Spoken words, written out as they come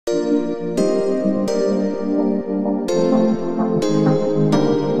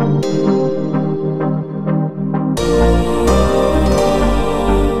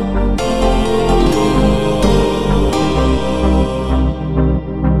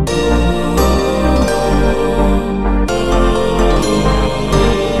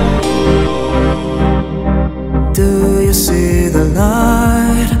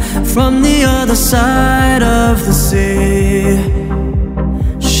From the other side of the sea,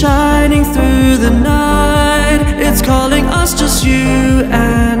 shining through the night, it's calling us, just you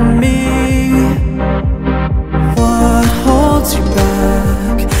and me. What holds you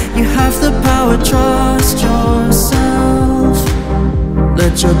back? You have the power, trust yourself.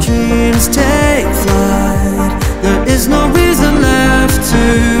 Let your dreams take flight. There is no reason left to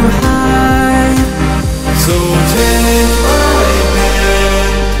hide. So take my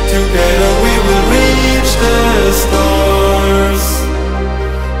hand, together we will reach the stars.